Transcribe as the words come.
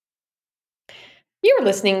You're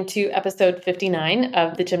listening to episode 59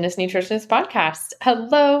 of the Gymnast Nutritionist Podcast.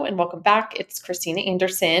 Hello and welcome back. It's Christina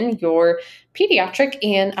Anderson, your pediatric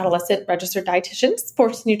and adolescent registered dietitian,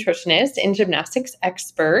 sports nutritionist, and gymnastics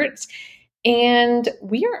expert. And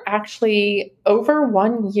we are actually over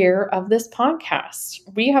 1 year of this podcast.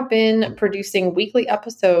 We have been producing weekly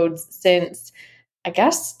episodes since, I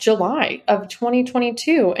guess, July of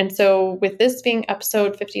 2022. And so with this being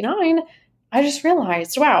episode 59, I just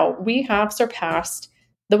realized, wow, we have surpassed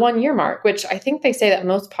the 1 year mark, which I think they say that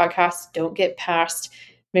most podcasts don't get past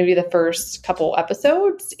maybe the first couple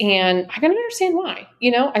episodes. And I can understand why.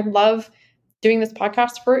 I love doing this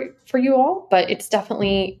podcast for you all, but it's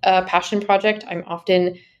definitely a passion project. I'm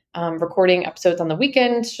often recording episodes on the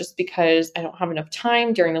weekends just because I don't have enough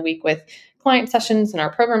time during the week with client sessions and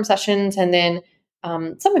our program sessions. And then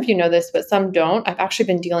some of you know this, but some don't. I've actually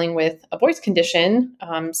been dealing with a voice condition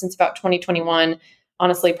since about 2021,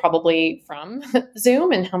 honestly, probably from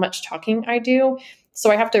Zoom and how much talking I do.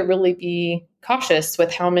 So I have to really be cautious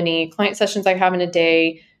with how many client sessions I have in a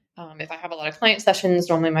day. If I have a lot of client sessions,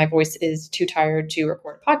 normally my voice is too tired to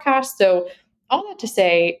record a podcast. So all that to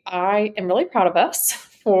say, I am really proud of us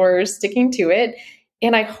for sticking to it.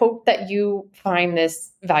 And I hope that you find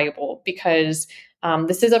this valuable because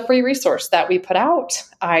this is a free resource that we put out.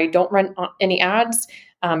 I don't run any ads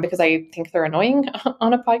because I think they're annoying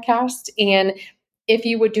on a podcast. And if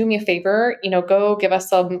you would do me a favor, go give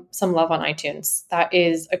us some love on iTunes. That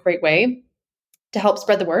is a great way to help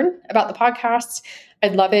spread the word about the podcast.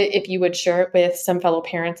 I'd love it if you would share it with some fellow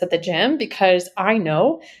parents at the gym because I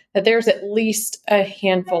know that there's at least a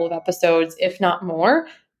handful of episodes, if not more,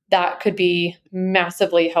 that could be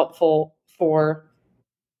massively helpful for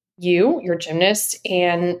you, your gymnast,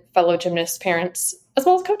 and fellow gymnast parents, as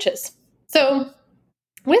well as coaches. So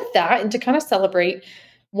with that, and to kind of celebrate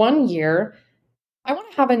 1 year, I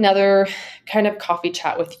want to have another kind of coffee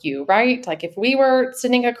chat with you, right? Like if we were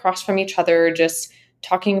sitting across from each other, just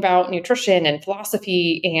talking about nutrition and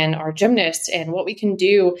philosophy and our gymnasts and what we can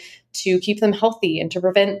do to keep them healthy and to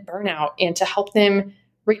prevent burnout and to help them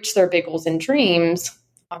reach their big goals and dreams.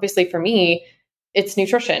 Obviously for me, it's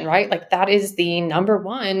nutrition, right? Like that is the number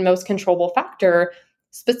one most controllable factor,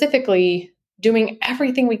 specifically doing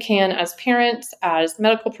everything we can as parents, as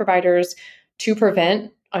medical providers to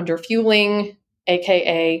prevent underfueling,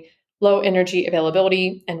 AKA low energy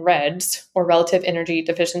availability, and REDS, or relative energy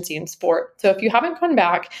deficiency in sport. So if you haven't gone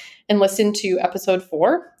back and listened to episode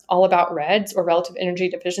 4, all about REDS or relative energy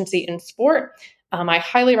deficiency in sport, I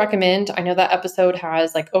highly recommend. I know that episode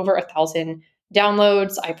has like over 1,000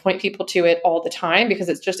 downloads. I point people to it all the time because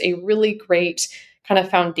it's just a really great kind of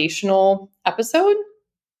foundational episode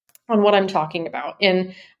on what I'm talking about.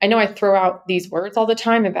 And I know I throw out these words all the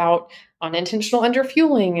time about unintentional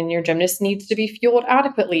underfueling and your gymnast needs to be fueled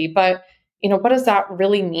adequately. But, what does that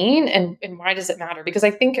really mean and why does it matter? Because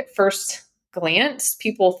I think at first glance,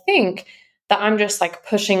 people think that I'm just like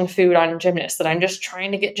pushing food on gymnasts, that I'm just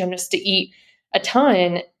trying to get gymnasts to eat a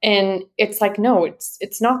ton. And it's like, no,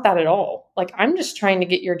 it's not that at all. Like I'm just trying to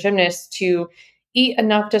get your gymnast to eat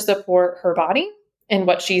enough to support her body and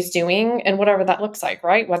what she's doing and whatever that looks like,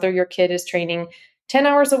 right? Whether your kid is training 10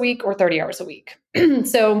 hours a week or 30 hours a week.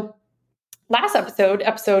 So last episode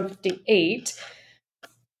 58,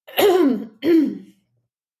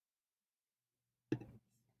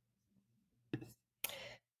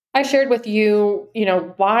 I shared with you,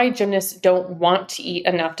 why gymnasts don't want to eat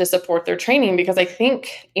enough to support their training. Because I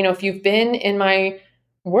think, if you've been in my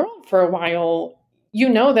world for a while, you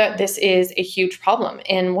know that this is a huge problem.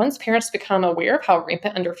 And once parents become aware of how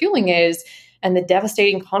rampant underfueling is and the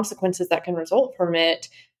devastating consequences that can result from it,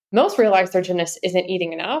 most realize their gymnast isn't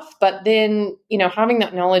eating enough. But then, having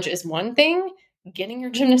that knowledge is one thing. Getting your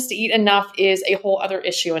gymnast to eat enough is a whole other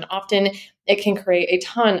issue. And often it can create a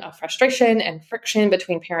ton of frustration and friction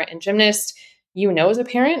between parent and gymnast. You know, as a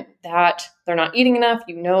parent, that they're not eating enough.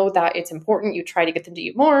 You know that it's important. You try to get them to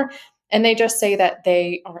eat more. And they just say that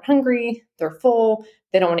they aren't hungry, they're full,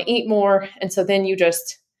 they don't want to eat more. And so then you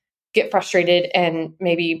just get frustrated and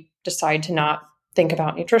maybe decide to not think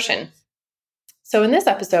about nutrition. So in this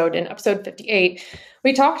episode, in episode 58,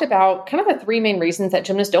 we talked about kind of the 3 main reasons that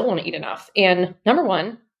gymnasts don't want to eat enough. And number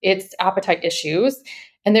 1, it's appetite issues.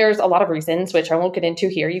 And there's a lot of reasons, which I won't get into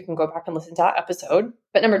here. You can go back and listen to that episode.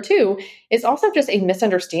 But number 2 is also just a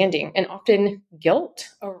misunderstanding and often guilt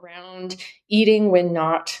around eating when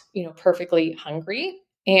not, perfectly hungry.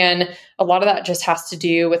 And a lot of that just has to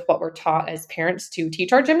do with what we're taught as parents to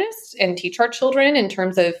teach our gymnasts and teach our children in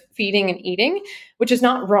terms of feeding and eating, which is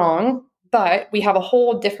not wrong. But we have a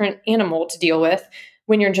whole different animal to deal with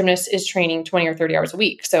when your gymnast is training 20 or 30 hours a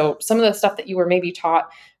week. So some of the stuff that you were maybe taught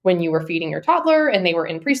when you were feeding your toddler and they were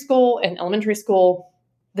in preschool and elementary school,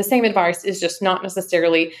 the same advice is just not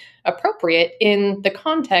necessarily appropriate in the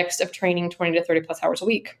context of training 20 to 30 plus hours a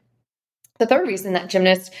week. The third reason that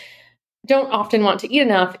gymnasts don't often want to eat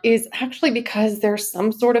enough is actually because there's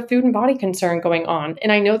some sort of food and body concern going on.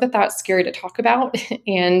 And I know that that's scary to talk about.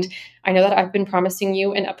 And I know that I've been promising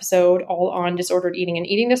you an episode all on disordered eating and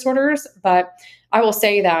eating disorders, but I will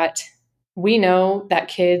say that we know that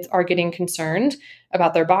kids are getting concerned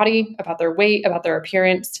about their body, about their weight, about their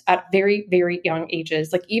appearance at very, very young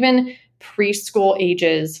ages. Like even preschool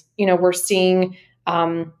ages, we're seeing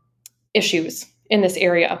issues in this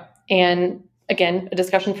area. And again, a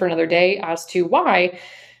discussion for another day as to why.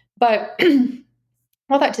 But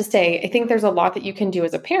all that to say, I think there's a lot that you can do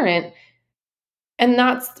as a parent. And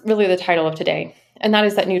that's really the title of today. And that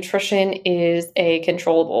is that nutrition is a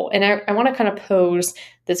controllable. And I want to kind of pose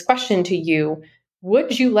this question to you.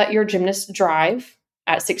 Would you let your gymnast drive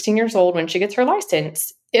at 16 years old when she gets her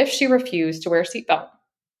license if she refused to wear a seatbelt?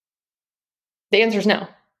 The answer is no.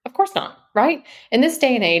 Of course not, right? In this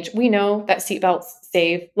day and age, we know that seatbelts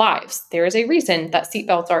save lives. There is a reason that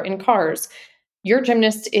seatbelts are in cars. Your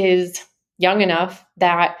gymnast is young enough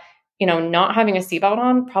that, not having a seatbelt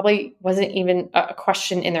on probably wasn't even a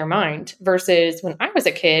question in their mind versus when I was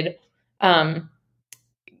a kid,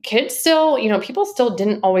 kids still, people still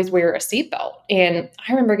didn't always wear a seatbelt. And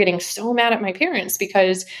I remember getting so mad at my parents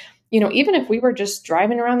because, even if we were just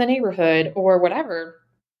driving around the neighborhood or whatever,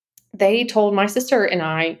 they told my sister and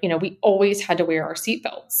I, we always had to wear our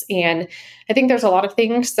seatbelts. And I think there's a lot of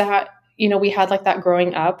things that, we had like that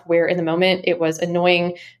growing up where in the moment it was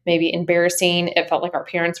annoying, maybe embarrassing. It felt like our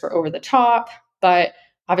parents were over the top. But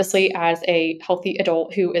obviously, as a healthy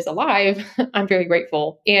adult who is alive, I'm very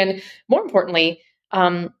grateful. And more importantly,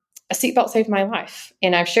 a seatbelt saved my life.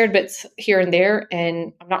 And I've shared bits here and there,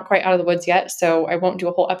 and I'm not quite out of the woods yet. So I won't do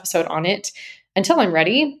a whole episode on it until I'm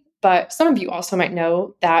ready. But some of you also might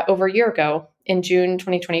know that over a year ago, in June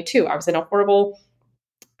 2022, I was in a horrible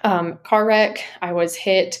car wreck. I was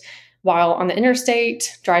hit while on the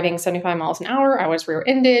interstate, driving 75 miles an hour. I was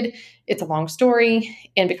rear-ended. It's a long story.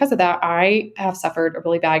 And because of that, I have suffered a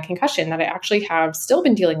really bad concussion that I actually have still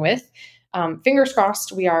been dealing with. Fingers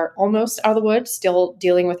crossed, we are almost out of the woods, still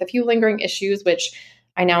dealing with a few lingering issues, which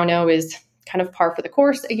I now know is kind of par for the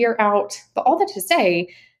course a year out. But all that to say,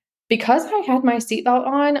 because I had my seatbelt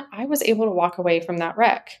on, I was able to walk away from that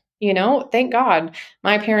wreck. Thank God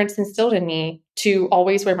my parents instilled in me to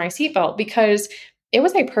always wear my seatbelt because it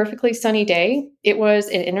was a perfectly sunny day. It was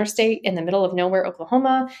an interstate in the middle of nowhere,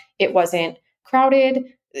 Oklahoma. It wasn't crowded.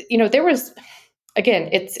 There was, again,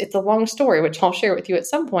 it's a long story, which I'll share with you at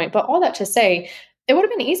some point. But all that to say, it would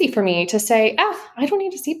have been easy for me to say, I don't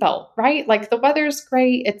need a seatbelt, right? Like the weather's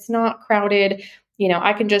great. It's not crowded.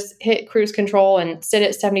 I can just hit cruise control and sit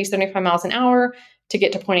at 70, 75 miles an hour to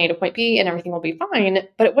get to point A to point B and everything will be fine.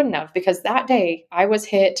 But it wouldn't have because that day I was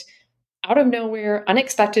hit out of nowhere,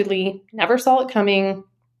 unexpectedly, never saw it coming,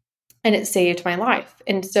 and it saved my life.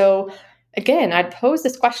 And so, again, I'd pose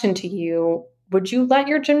this question to you. Would you let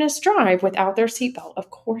your gymnast drive without their seatbelt?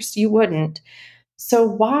 Of course you wouldn't. So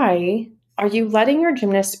why are you letting your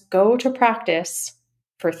gymnast go to practice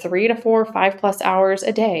for 3 to 4, 5+ hours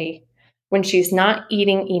a day when she's not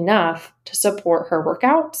eating enough to support her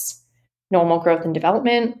workouts, normal growth and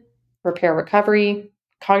development, repair, recovery,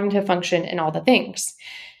 cognitive function, and all the things?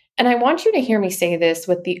 And I want you to hear me say this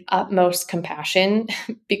with the utmost compassion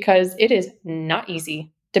because it is not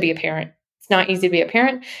easy to be a parent. It's not easy to be a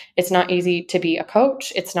parent. It's not easy to be a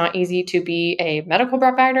coach. It's not easy to be a medical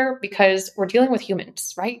provider because we're dealing with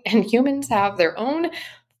humans, right? And humans have their own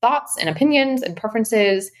thoughts and opinions and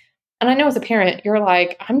preferences. And I know as a parent, you're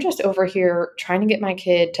like, I'm just over here trying to get my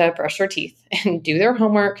kid to brush their teeth and do their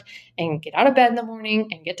homework and get out of bed in the morning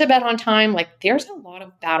and get to bed on time. Like there's a lot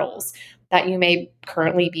of battles that you may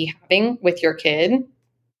currently be having with your kid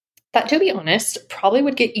that, to be honest, probably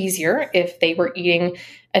would get easier if they were eating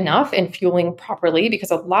enough and fueling properly, because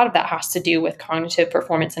a lot of that has to do with cognitive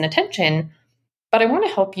performance and attention. But I want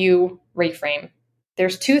to help you reframe.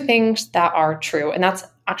 There's two things that are true, and that's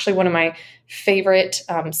actually one of my favorite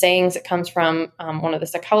sayings. It comes from one of the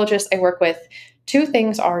psychologists I work with. Two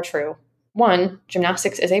things are true. One,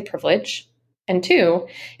 gymnastics is a privilege. And two,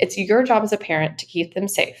 it's your job as a parent to keep them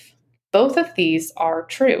safe. Both of these are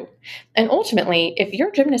true. And ultimately, if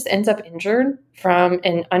your gymnast ends up injured from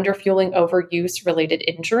an underfueling overuse related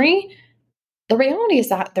injury, the reality is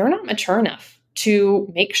that they're not mature enough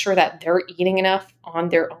to make sure that they're eating enough on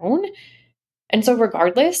their own. And so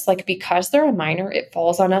regardless, like because they're a minor, it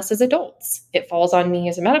falls on us as adults. It falls on me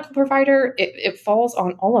as a medical provider. It falls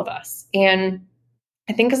on all of us. And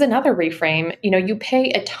I think as another reframe, you pay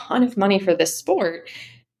a ton of money for this sport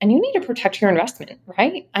and you need to protect your investment,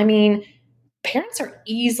 right? I mean, parents are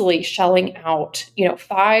easily shelling out,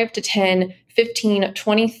 five to 10, 15,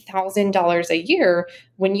 $20,000 a year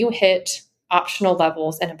when you hit optional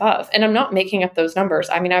levels and above. And I'm not making up those numbers.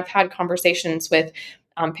 I mean, I've had conversations with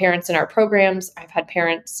parents in our programs. I've had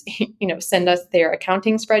parents, send us their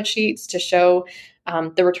accounting spreadsheets to show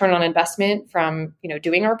the return on investment from,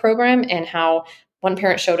 doing our program, and how one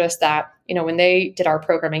parent showed us that, when they did our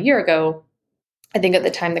program a year ago, I think at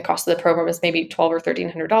the time the cost of the program was maybe $1,200 or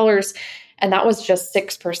 $1,300, and that was just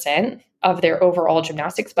 6% of their overall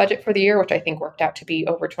gymnastics budget for the year, which I think worked out to be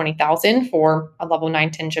over $20,000 for a level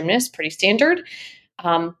 9, 10 gymnast, pretty standard.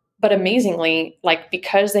 But amazingly, like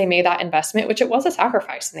because they made that investment, which it was a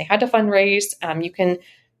sacrifice, and they had to fundraise. You can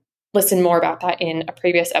listen more about that in a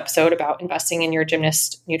previous episode about investing in your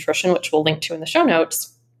gymnast nutrition, which we'll link to in the show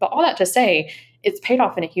notes. But all that to say, it's paid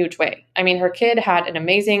off in a huge way. I mean, her kid had an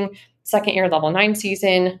amazing second year level 9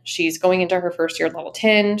 season. She's going into her first year level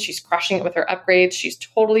 10. She's crushing it with her upgrades. She's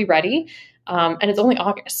totally ready. And it's only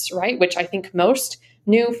August, right? Which I think most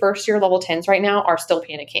new first year level 10s right now are still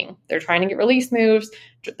panicking. They're trying to get release moves.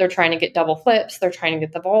 They're trying to get double flips. They're trying to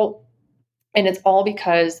get the vault. And it's all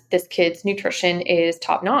because this kid's nutrition is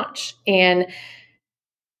top notch. And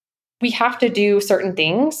we have to do certain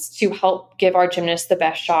things to help give our gymnasts the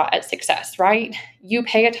best shot at success, right? You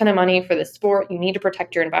pay a ton of money for the sport. You need to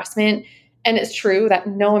protect your investment. And it's true that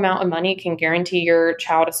no amount of money can guarantee your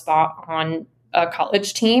child a spot on a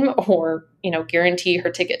college team or, guarantee her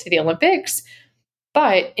ticket to the Olympics.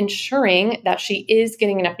 But ensuring that she is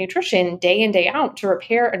getting enough nutrition day in, day out to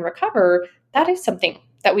repair and recover, that is something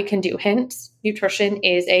that we can do. Hence, nutrition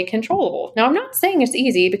is a controllable. Now, I'm not saying it's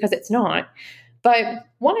easy, because it's not. But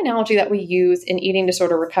one analogy that we use in eating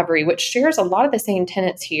disorder recovery, which shares a lot of the same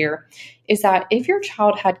tenets here, is that if your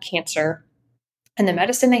child had cancer and the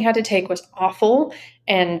medicine they had to take was awful,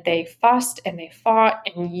 and they fussed and they fought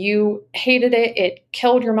and you hated it, it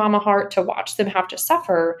killed your mama heart to watch them have to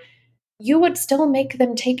suffer, you would still make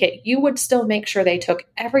them take it. You would still make sure they took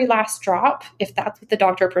every last drop if that's what the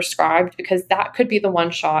doctor prescribed, because that could be the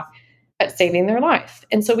one shot at saving their life.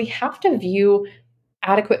 And so we have to view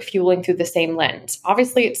adequate fueling through the same lens.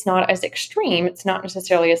 Obviously, it's not as extreme. It's not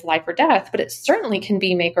necessarily as life or death, but it certainly can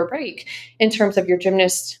be make or break in terms of your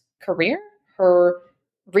gymnast career, her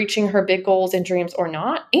reaching her big goals and dreams or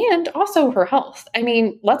not, and also her health. I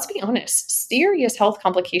mean, let's be honest, serious health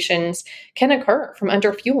complications can occur from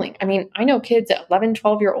underfueling. I mean, I know kids at 11,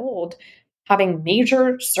 12-year-old having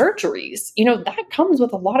major surgeries. That comes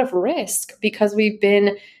with a lot of risk because we've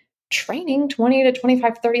been training 20 to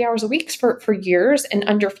 25, 30 hours a week for years and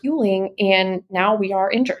underfueling, and now we are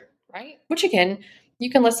injured, right? Which again, you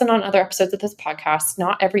can listen on other episodes of this podcast.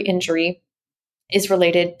 Not every injury is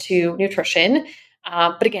related to nutrition.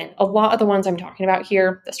 But again, a lot of the ones I'm talking about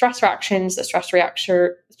here, the stress reactions, the stress fractures,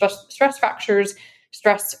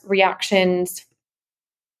 stress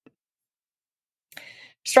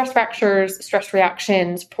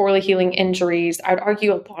reactions, poorly healing injuries. I'd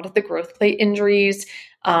argue a lot of the growth plate injuries,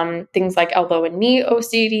 things like elbow and knee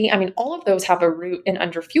OCD. I mean, all of those have a root in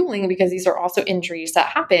underfueling, because these are also injuries that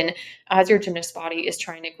happen as your gymnast body is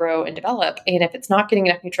trying to grow and develop. And if it's not getting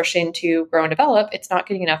enough nutrition to grow and develop, it's not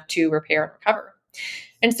getting enough to repair and recover.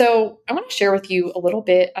 And so I want to share with you a little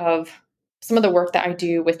bit of some of the work that I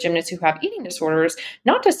do with gymnasts who have eating disorders.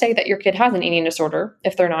 Not to say that your kid has an eating disorder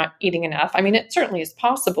if they're not eating enough. I mean, it certainly is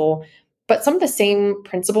possible, but some of the same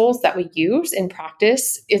principles that we use in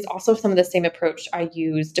practice is also some of the same approach I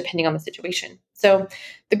use depending on the situation. So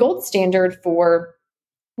the gold standard for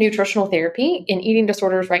nutritional therapy in eating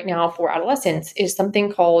disorders right now for adolescents is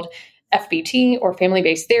something called FBT, or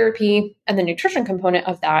family-based therapy. And the nutrition component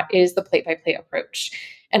of that is the plate-by-plate approach.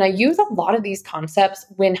 And I use a lot of these concepts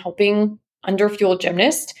when helping underfueled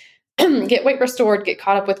gymnasts get weight restored, get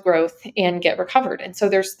caught up with growth, and get recovered. And so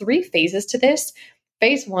there's 3 phases to this.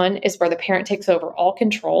 Phase 1 is where the parent takes over all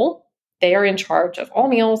control. They are in charge of all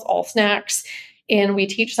meals, all snacks. And we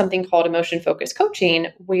teach something called emotion-focused coaching,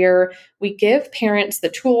 where we give parents the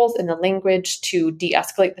tools and the language to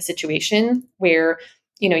de-escalate the situation, where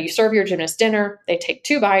you serve your gymnast dinner, they take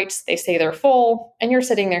 2 bites, they say they're full, and you're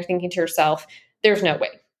sitting there thinking to yourself, there's no way.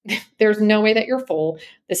 There's no way that you're full.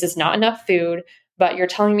 This is not enough food, but you're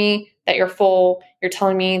telling me that you're full. You're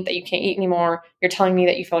telling me that you can't eat anymore. You're telling me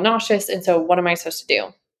that you feel nauseous. And so what am I supposed to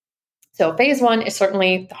do? So phase one is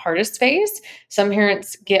certainly the hardest phase. Some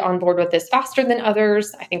parents get on board with this faster than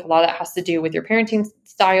others. I think a lot of that has to do with your parenting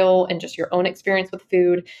style and just your own experience with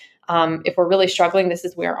food. If we're really struggling, this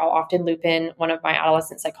is where I'll often loop in one of my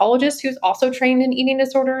adolescent psychologists who's also trained in eating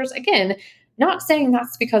disorders. Again, not saying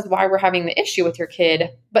that's because why we're having the issue with your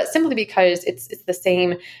kid, but simply because it's the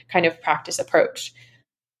same kind of practice approach.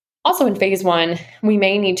 Also, in phase one, we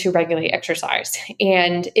may need to regulate exercise.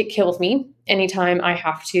 And it kills me anytime I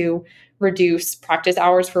have to reduce practice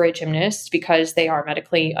hours for a gymnast because they are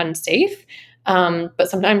medically unsafe. But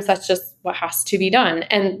sometimes that's just what has to be done.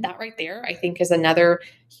 And that right there, I think, is another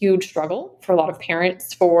huge struggle for a lot of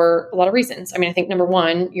parents for a lot of reasons. I mean, I think number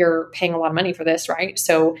one, you're paying a lot of money for this, right?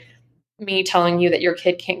 So me telling you that your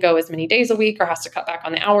kid can't go as many days a week or has to cut back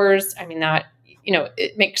on the hours, I mean, that,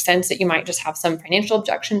 it makes sense that you might just have some financial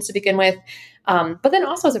objections to begin with. But then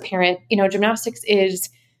also as a parent, gymnastics is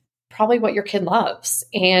probably what your kid loves.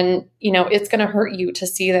 And, it's going to hurt you to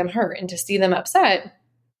see them hurt and to see them upset.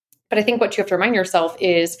 But I think what you have to remind yourself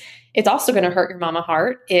is it's also going to hurt your mama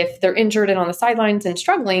heart if they're injured and on the sidelines and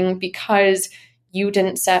struggling because you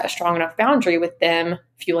didn't set a strong enough boundary with them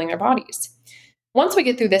fueling their bodies. Once we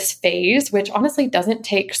get through this phase, which honestly doesn't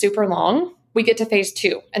take super long, we get to phase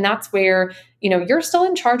two. And that's where, you're still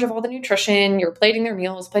in charge of all the nutrition. You're plating their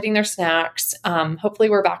meals, plating their snacks. Hopefully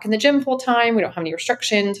we're back in the gym full time. We don't have any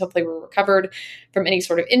restrictions. Hopefully we're recovered from any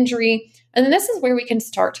sort of injury. And then this is where we can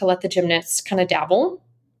start to let the gymnasts kind of dabble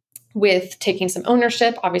with taking some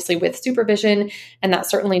ownership, obviously with supervision. And that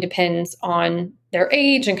certainly depends on their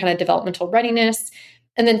age and kind of developmental readiness.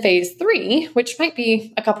 And then phase three, which might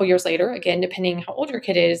be a couple years later, again, depending how old your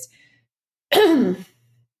kid is,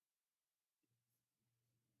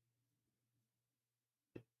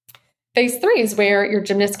 phase three is where your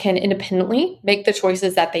gymnast can independently make the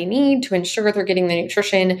choices that they need to ensure they're getting the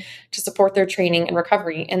nutrition to support their training and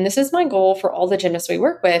recovery. And this is my goal for all the gymnasts we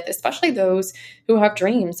work with, especially those who have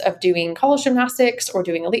dreams of doing college gymnastics or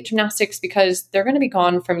doing elite gymnastics, because they're going to be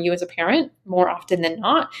gone from you as a parent more often than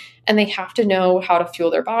not. And they have to know how to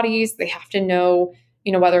fuel their bodies. They have to know,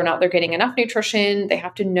 whether or not they're getting enough nutrition. They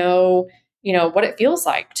have to know what it feels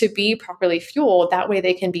like to be properly fueled. That way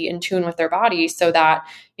they can be in tune with their body so that,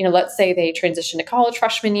 let's say they transition to college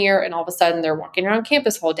freshman year and all of a sudden they're walking around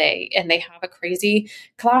campus all day and they have a crazy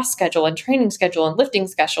class schedule and training schedule and lifting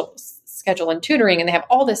schedule and tutoring. And they have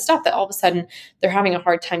all this stuff that all of a sudden they're having a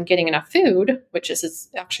hard time getting enough food, which is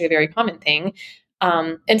actually a very common thing.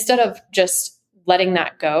 Instead of just letting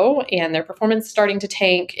that go and their performance starting to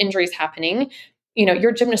tank, injuries happening,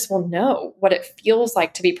 your gymnast will know what it feels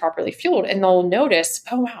like to be properly fueled. And they'll notice,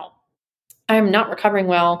 oh, wow, I'm not recovering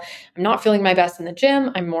well. I'm not feeling my best in the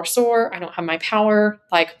gym. I'm more sore. I don't have my power.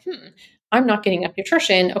 I'm not getting enough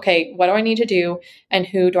nutrition. Okay, what do I need to do? And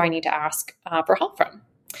who do I need to ask for help from?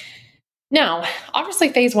 Now, obviously,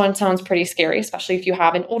 phase one sounds pretty scary, especially if you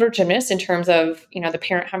have an older gymnast in terms of, the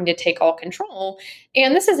parent having to take all control.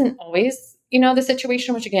 And this isn't always the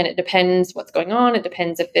situation, which again, it depends what's going on. It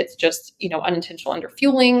depends if it's just, unintentional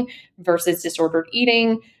underfueling versus disordered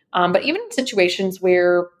eating. But even in situations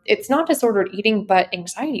where it's not disordered eating, but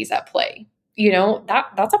anxiety is at play,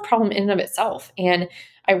 that's a problem in and of itself. And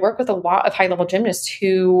I work with a lot of high-level gymnasts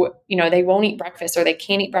who, they won't eat breakfast or they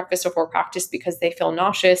can't eat breakfast before practice because they feel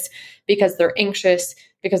nauseous, because they're anxious,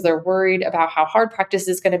 because they're worried about how hard practice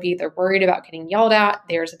is going to be. They're worried about getting yelled at.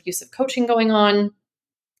 There's abusive coaching going on.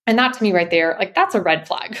 And that to me right there, that's a red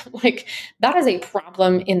flag. That is a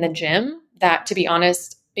problem in the gym that, to be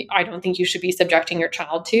honest, I don't think you should be subjecting your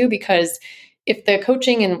child to, because if the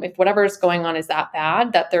coaching and if whatever is going on is that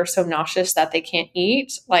bad, that they're so nauseous that they can't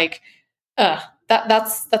eat,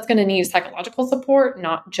 that's going to need psychological support,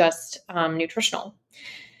 not just nutritional.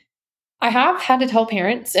 I have had to tell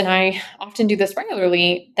parents, and I often do this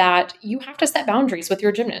regularly, that you have to set boundaries with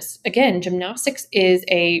your gymnast. Again, gymnastics is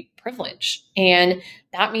a privilege, and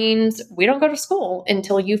that means we don't go to school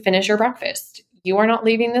until you finish your breakfast. You are not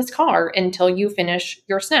leaving this car until you finish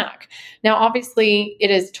your snack. Now, obviously,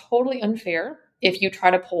 it is totally unfair if you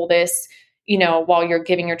try to pull this, while you're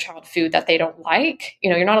giving your child food that they don't like.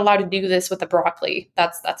 You're not allowed to do this with the broccoli.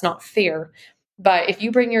 That's not fair. But if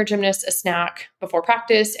you bring your gymnast a snack before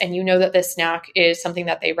practice and you know that this snack is something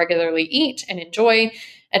that they regularly eat and enjoy,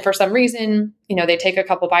 and for some reason, they take a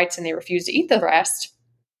couple bites and they refuse to eat the rest,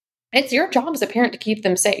 it's your job as a parent to keep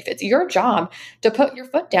them safe. It's your job to put your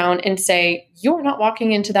foot down and say, you're not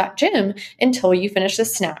walking into that gym until you finish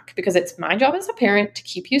this snack, because it's my job as a parent to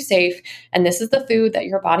keep you safe. And this is the food that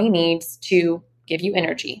your body needs to give you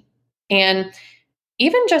energy. And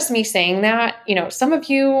even just me saying that, some of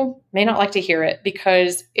you may not like to hear it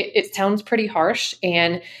because it sounds pretty harsh.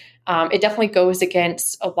 And It definitely goes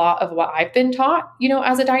against a lot of what I've been taught,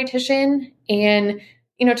 as a dietitian. And,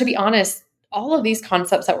 to be honest, all of these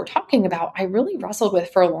concepts that we're talking about, I really wrestled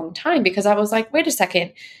with for a long time because I was like, wait a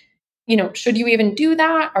second, should you even do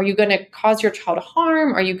that? Are you going to cause your child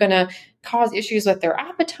harm? Are you going to cause issues with their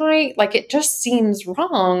appetite? Like, it just seems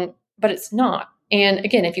wrong, but it's not. And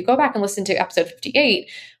again, if you go back and listen to episode 58,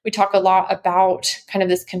 we talk a lot about kind of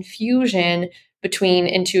this confusion between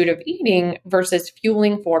intuitive eating versus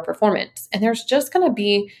fueling for performance. And there's just going to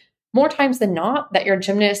be more times than not that your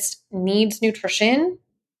gymnast needs nutrition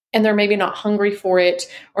and they're maybe not hungry for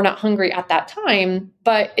it or not hungry at that time,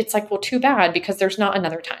 but it's like, well, too bad because there's not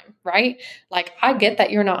another time, right? Like, I get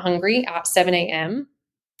that you're not hungry at 7 a.m.,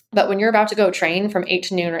 but when you're about to go train from 8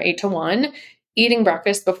 to noon or 8 to 1, eating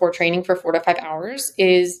breakfast before training for 4 to 5 hours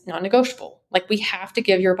is non-negotiable. Like, we have to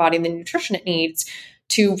give your body the nutrition it needs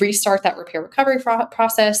to restart that repair recovery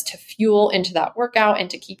process, to fuel into that workout, and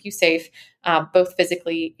to keep you safe, both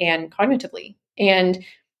physically and cognitively. And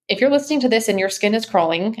if you're listening to this and your skin is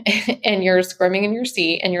crawling and you're squirming in your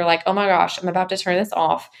seat and you're like, oh my gosh, I'm about to turn this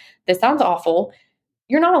off. This sounds awful.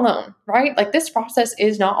 You're not alone, right? Like, this process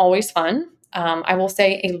is not always fun. I will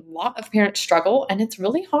say a lot of parents struggle, and it's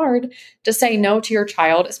really hard to say no to your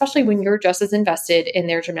child, especially when you're just as invested in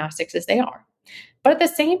their gymnastics as they are. But at the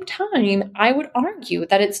same time, I would argue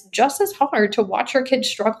that it's just as hard to watch your kids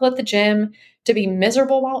struggle at the gym, to be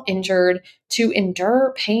miserable while injured, to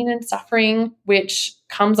endure pain and suffering, which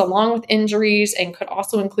comes along with injuries and could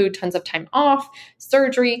also include tons of time off,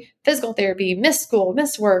 surgery, physical therapy, missed school,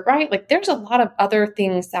 missed work, right? Like, there's a lot of other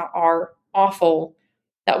things that are awful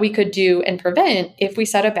that we could do and prevent if we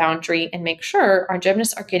set a boundary and make sure our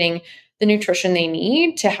gymnasts are getting the nutrition they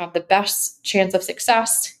need to have the best chance of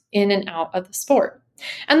success in and out of the sport.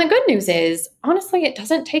 And the good news is, honestly, it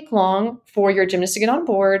doesn't take long for your gymnast to get on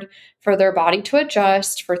board, for their body to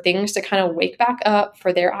adjust, for things to kind of wake back up,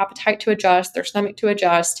 for their appetite to adjust, their stomach to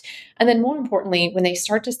adjust. And then more importantly, when they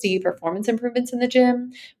start to see performance improvements in the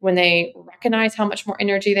gym, when they recognize how much more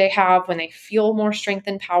energy they have, when they feel more strength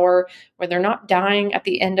and power, when they're not dying at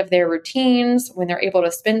the end of their routines, when they're able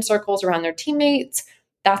to spin circles around their teammates,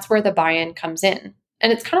 that's where the buy-in comes in.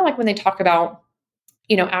 And it's kind of like when they talk about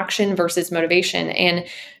action versus motivation. And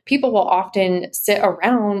people will often sit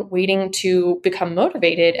around waiting to become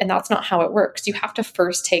motivated. And that's not how it works. You have to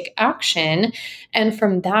first take action. And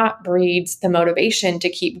from that breeds the motivation to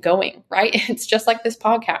keep going, right? It's just like this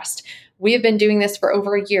podcast. We have been doing this for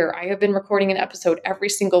over a year. I have been recording an episode every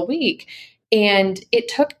single week. And it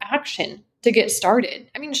took action to get started.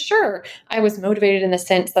 I mean, sure, I was motivated in the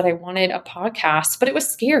sense that I wanted a podcast, but it was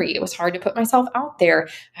scary. It was hard to put myself out there.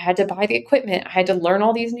 I had to buy the equipment. I had to learn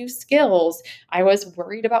all these new skills. I was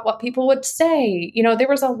worried about what people would say. There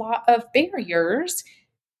was a lot of barriers,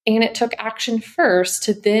 and it took action first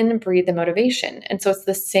to then breed the motivation. And so it's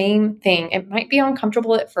the same thing. It might be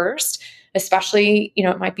uncomfortable at first, especially,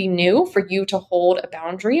 it might be new for you to hold a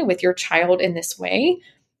boundary with your child in this way.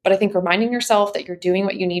 But I think reminding yourself that you're doing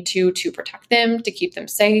what you need to protect them, to keep them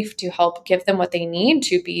safe, to help give them what they need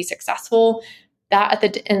to be successful, that at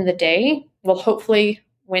the end of the day will hopefully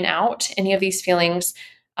win out any of these feelings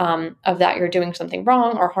of that you're doing something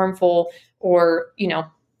wrong or harmful, or,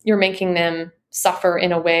 you're making them suffer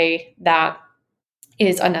in a way that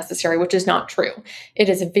is unnecessary, which is not true. It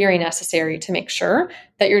is very necessary to make sure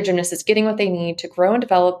that your gymnast is getting what they need to grow and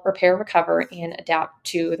develop, repair, recover, and adapt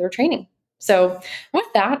to their training. So with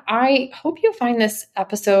that, I hope you find this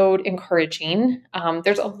episode encouraging.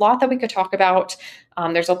 There's a lot that we could talk about.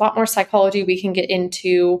 There's a lot more psychology we can get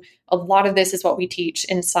into. A lot of this is what we teach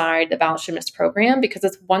inside the Balanced Gymnast program, because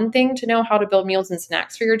it's one thing to know how to build meals and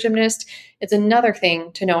snacks for your gymnast. It's another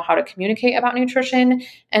thing to know how to communicate about nutrition.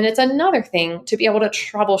 And it's another thing to be able to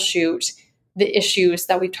troubleshoot the issues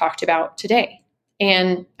that we've talked about today.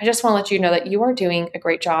 And I just want to let you know that you are doing a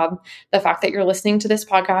great job. The fact that you're listening to this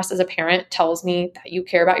podcast as a parent tells me that you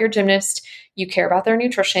care about your gymnast, you care about their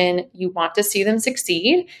nutrition, you want to see them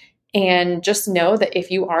succeed. And just know that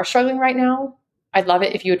if you are struggling right now, I'd love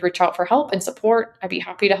it if you would reach out for help and support. I'd be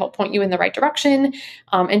happy to help point you in the right direction.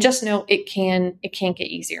 And just know it can get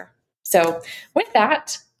easier. So with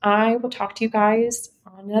that, I will talk to you guys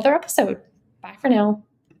on another episode. Bye for now.